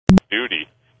duty.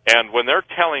 And when they're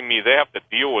telling me they have to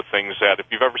deal with things that, if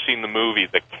you've ever seen the movie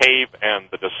The Cave and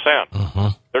the Descent,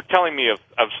 they're telling me of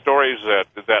stories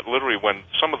that literally when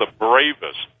some of the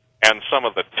bravest and some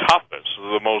of the toughest,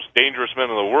 the most dangerous men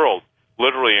in the world,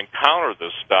 literally encounter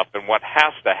this stuff and what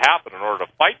has to happen in order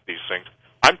to fight these things.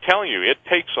 I'm telling you, it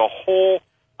takes a whole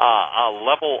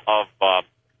level of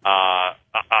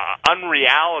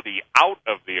unreality out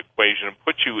of the equation and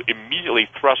puts you immediately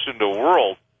thrust into a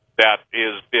world that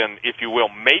has been, if you will,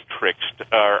 matrixed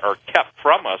or kept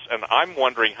from us. And I'm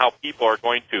wondering how people are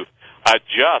going to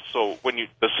adjust. So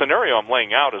the scenario I'm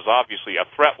laying out is obviously a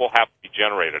threat will have to be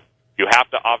generated. You have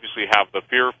to obviously have the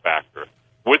fear factor.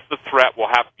 With the threat will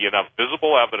have to be enough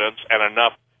visible evidence and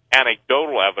enough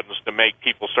anecdotal evidence to make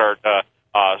people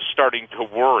starting to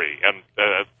worry. And,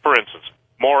 for instance,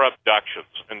 more abductions,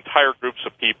 entire groups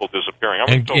of people disappearing.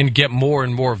 And get more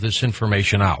and more of this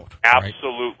information out.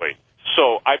 Absolutely. Right?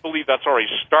 So I believe that's already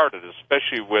started,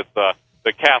 especially with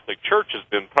the Catholic Church has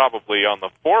been probably on the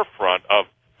forefront of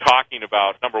talking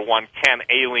about, number one, can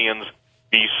aliens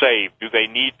be saved? Do they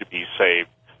need to be saved?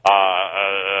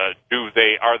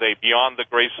 Are they beyond the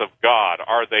grace of God?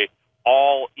 Are they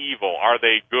all evil? Are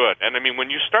they good? And I mean, when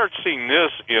you start seeing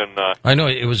this in, I know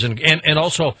it was, and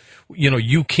also,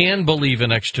 you can believe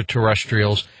in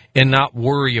extraterrestrials and not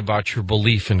worry about your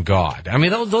belief in God. I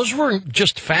mean, those were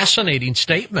just fascinating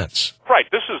statements. Right.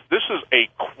 This is a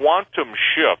quantum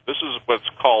shift. This is what's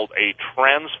called a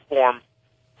transformed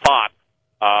thought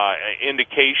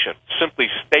indication, simply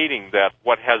stating that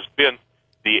what has been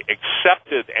the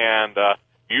accepted and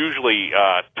usually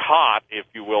taught, if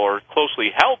you will, or closely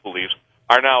held beliefs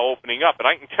are now opening up. And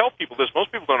I can tell people this.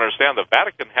 Most people don't understand the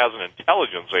Vatican has an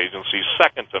intelligence agency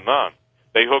second to none.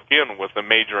 They hook in with the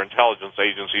major intelligence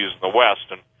agencies in the West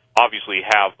and obviously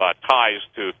have ties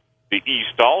to the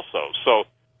East also. So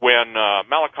when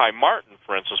Malachi Martin,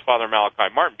 for instance, Father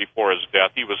Malachi Martin, before his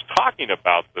death, he was talking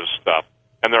about this stuff.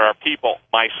 And there are people,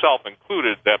 myself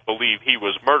included, that believe he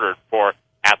was murdered for,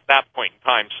 at that point in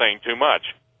time, saying too much.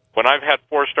 When I've had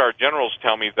four-star generals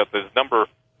tell me that the number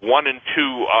 1 and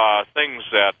 2 things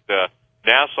that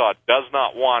NASA does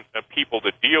not want people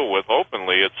to deal with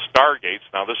openly, it's stargates.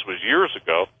 Now, this was years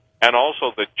ago. And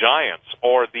also the giants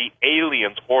or the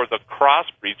aliens or the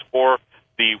crossbreeds or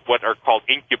the what are called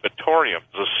incubatoriums,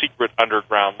 the secret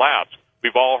underground labs.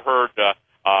 We've all heard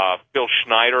Phil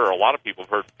Schneider, or a lot of people have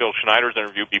heard Phil Schneider's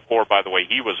interview before, by the way,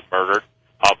 he was murdered,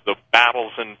 of the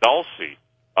battles in Dulce.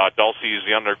 Dulce is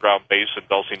the underground base in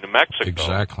Dulce, New Mexico.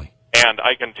 Exactly. And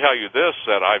I can tell you this,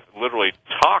 that I've literally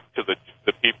talked to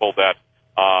the people that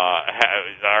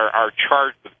are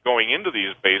charged with going into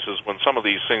these bases when some of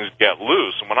these things get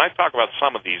loose. And when I talk about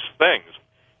some of these things,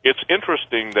 it's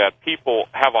interesting that people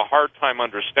have a hard time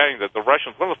understanding that the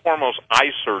Russians, one of the foremost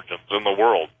eye surgeons in the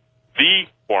world, the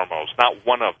foremost, not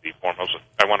one of the foremost,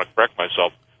 I want to correct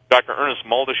myself, Dr. Ernest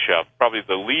Moldashev, probably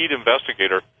the lead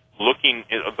investigator looking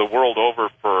the world over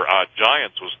for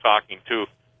giants, was talking to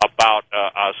about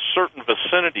a certain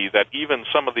vicinity that even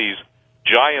some of these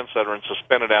giants that are in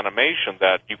suspended animation,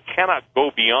 that you cannot go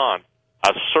beyond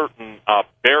a certain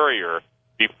barrier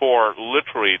before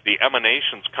literally the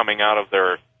emanations coming out of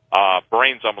their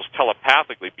brains almost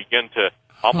telepathically begin to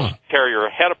almost tear your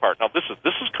head apart. Now, this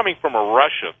is coming from a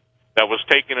Russian that was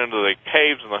taken into the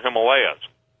caves in the Himalayas.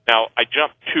 Now, I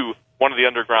jumped to one of the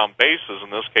underground bases. In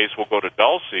this case, we'll go to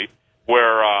Dulce,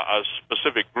 where a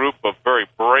specific group of very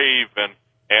brave and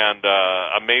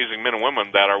amazing men and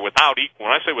women that are without equal.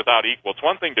 When I say without equal, it's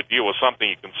one thing to deal with something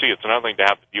you can see. It's another thing to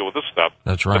have to deal with this stuff.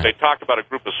 That's right. But they talked about a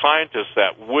group of scientists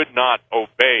that would not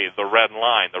obey the red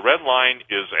line. The red line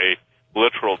is a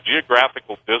literal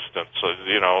geographical distance.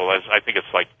 I think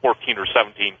it's like 14 or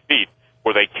 17 feet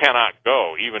where they cannot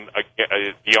go, even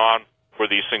beyond where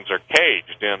these things are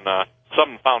caged. And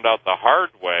some found out the hard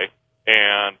way.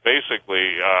 And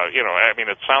basically,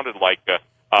 it sounded like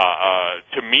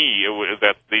to me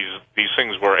that these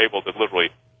things were able to literally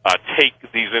take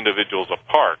these individuals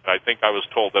apart. I think I was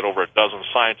told that over a dozen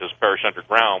scientists perished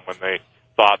underground when they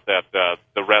thought that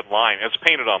the red line, it's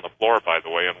painted on the floor, by the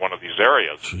way, in one of these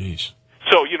areas. Jeez.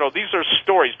 So, these are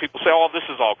stories. People say, oh, this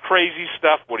is all crazy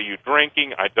stuff. What are you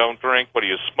drinking? I don't drink. What are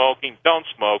you smoking? Don't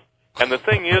smoke. And the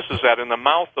thing is that in the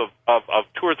mouth of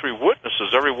 2 or 3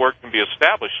 witnesses, every word can be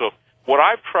established. So what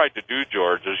I've tried to do,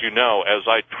 George, as you know, as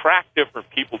I track different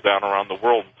people down around the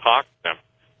world and talk to them,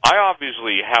 I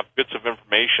obviously have bits of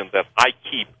information that I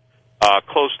keep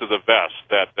close to the vest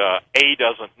that A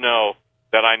doesn't know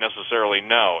that I necessarily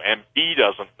know, and B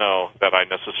doesn't know that I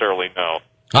necessarily know.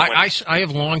 I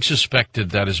have long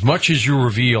suspected that as much as you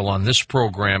reveal on this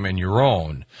program and your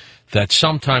own, that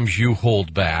sometimes you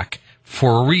hold back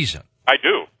for a reason. I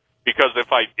do. because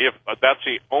if that's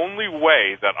the only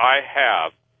way that I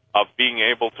have of being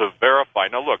able to verify.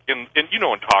 Now, look, in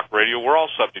talk radio, we're all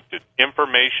subject to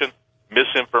information,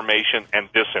 misinformation, and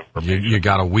disinformation. You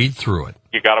got to weed through it.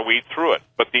 You got to weed through it.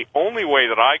 But the only way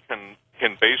that I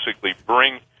can basically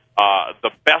bring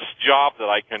the best job that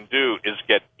I can do is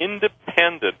get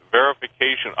independent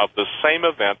verification of the same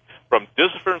event from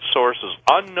different sources,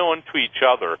 unknown to each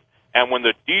other. And when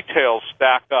the details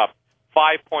stack up,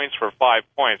 5 points for 5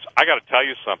 points, I got to tell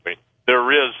you something.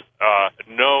 There is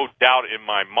no doubt in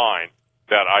my mind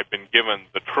that I've been given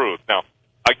the truth. Now,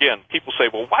 again, people say,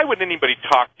 well, why would anybody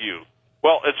talk to you?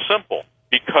 Well, it's simple,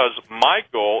 because my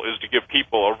goal is to give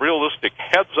people a realistic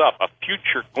heads up, a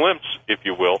future glimpse, if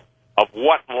you will, of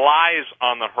what lies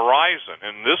on the horizon.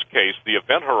 In this case, the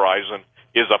event horizon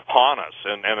is upon us.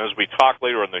 And as we talk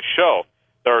later in the show,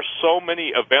 there are so many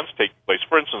events taking place.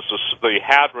 For instance, the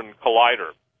Hadron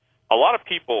Collider. A lot of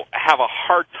people have a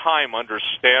hard time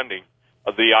understanding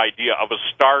the idea of a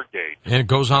Stargate. And it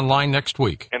goes online next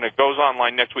week.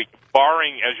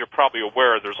 Barring, as you're probably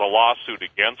aware, there's a lawsuit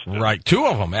against it. Right, 2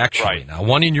 of them, actually. Right. Now,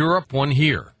 one in Europe, one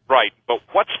here. Right, but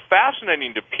what's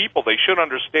fascinating to people, they should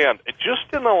understand,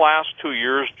 just in the last 2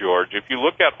 years, George, if you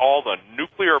look at all the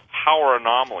nuclear power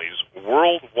anomalies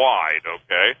worldwide,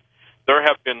 okay, there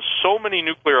have been so many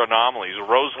nuclear anomalies.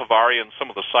 Rose Havari and some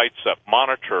of the sites that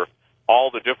monitor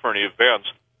all the different events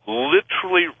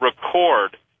literally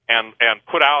record and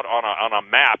put out on a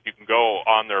map. You can go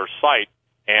on their site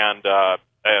and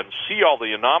see all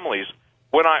the anomalies.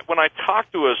 When I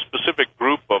talk to a specific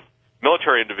group of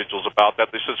military individuals about that,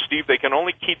 they said, Steve, they can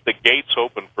only keep the gates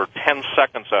open for 10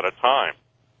 seconds at a time.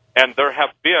 And there have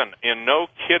been, in no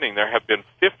kidding, there have been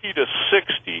 50 to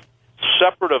 60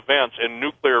 separate events in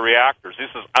nuclear reactors.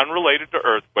 This is unrelated to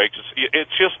earthquakes.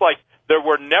 It's just like there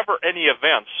were never any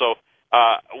events. So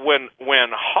when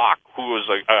Hawk, who was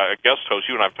a guest host,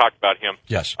 you and I've talked about him,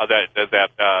 yes,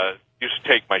 that used to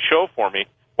take my show for me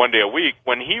one day a week,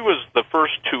 when he was the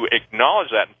first to acknowledge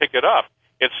that and pick it up,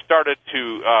 it started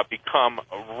to become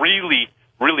really,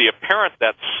 really apparent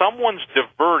that someone's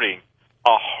diverting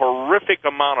a horrific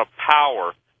amount of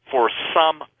power for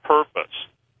some purpose.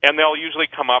 And they'll usually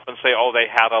come up and say, oh, they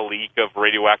had a leak of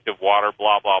radioactive water,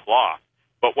 blah, blah, blah.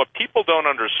 But what people don't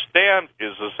understand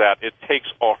is that it takes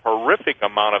a horrific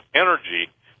amount of energy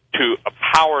to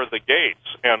power the gates.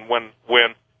 And when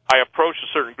I approached a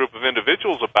certain group of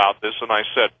individuals about this, and I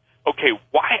said, okay,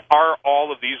 why are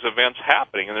all of these events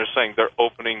happening? And they're saying they're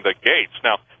opening the gates.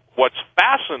 Now, what's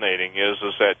fascinating is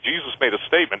that Jesus made a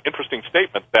statement, interesting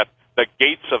statement, that the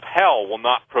gates of hell will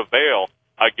not prevail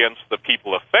against the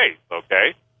people of faith,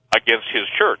 okay, against his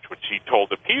church, which he told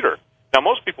to Peter. Now,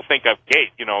 most people think of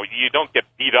gate, you don't get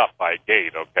beat up by a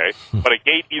gate, okay? But a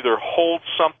gate either holds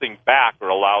something back or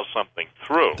allows something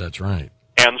through. That's right.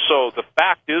 And so the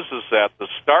fact is that the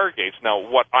stargates, now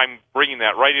what I'm bringing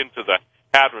that right into the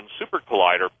Hadron Super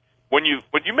Collider, when you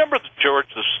remember, George,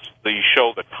 the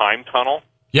show, The Time Tunnel?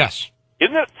 Yes.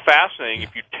 Isn't it fascinating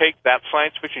if you take that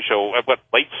science fiction show,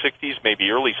 late 60s, maybe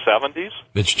early 70s?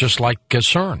 It's just like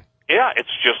CERN. Yeah,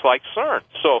 it's just like CERN.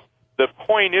 So the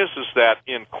point is that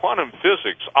in quantum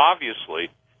physics, obviously,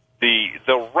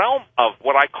 the realm of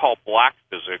what I call black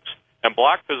physics, and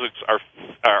black physics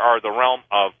are the realm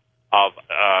of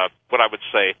what I would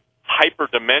say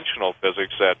hyperdimensional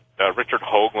physics that Richard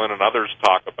Hoagland and others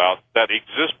talk about, that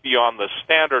exist beyond the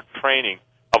standard training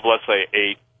of, let's say,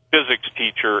 a physics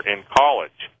teacher in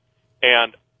college.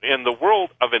 And in the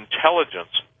world of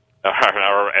intelligence,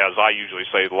 or as I usually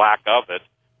say, lack of it,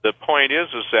 the point is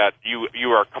that you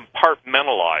are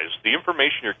compartmentalized. The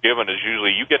information you're given is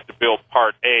usually you get to build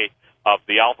part A of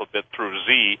the alphabet through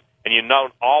Z, and you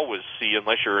don't always see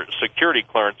unless your security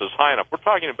clearance is high enough. We're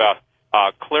talking about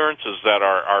clearances that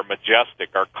are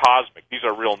majestic, are cosmic. These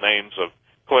are real names of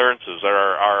clearances that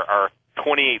are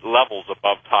 28 levels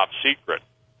above top secret.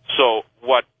 So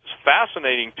what's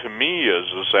fascinating to me is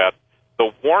that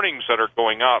the warnings that are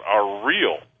going out are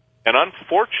real. And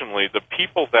unfortunately, the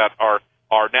people that are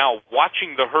now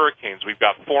watching the hurricanes, we've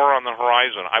got 4 on the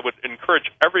horizon, I would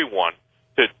encourage everyone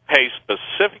to pay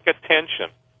specific attention.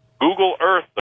 Google Earth.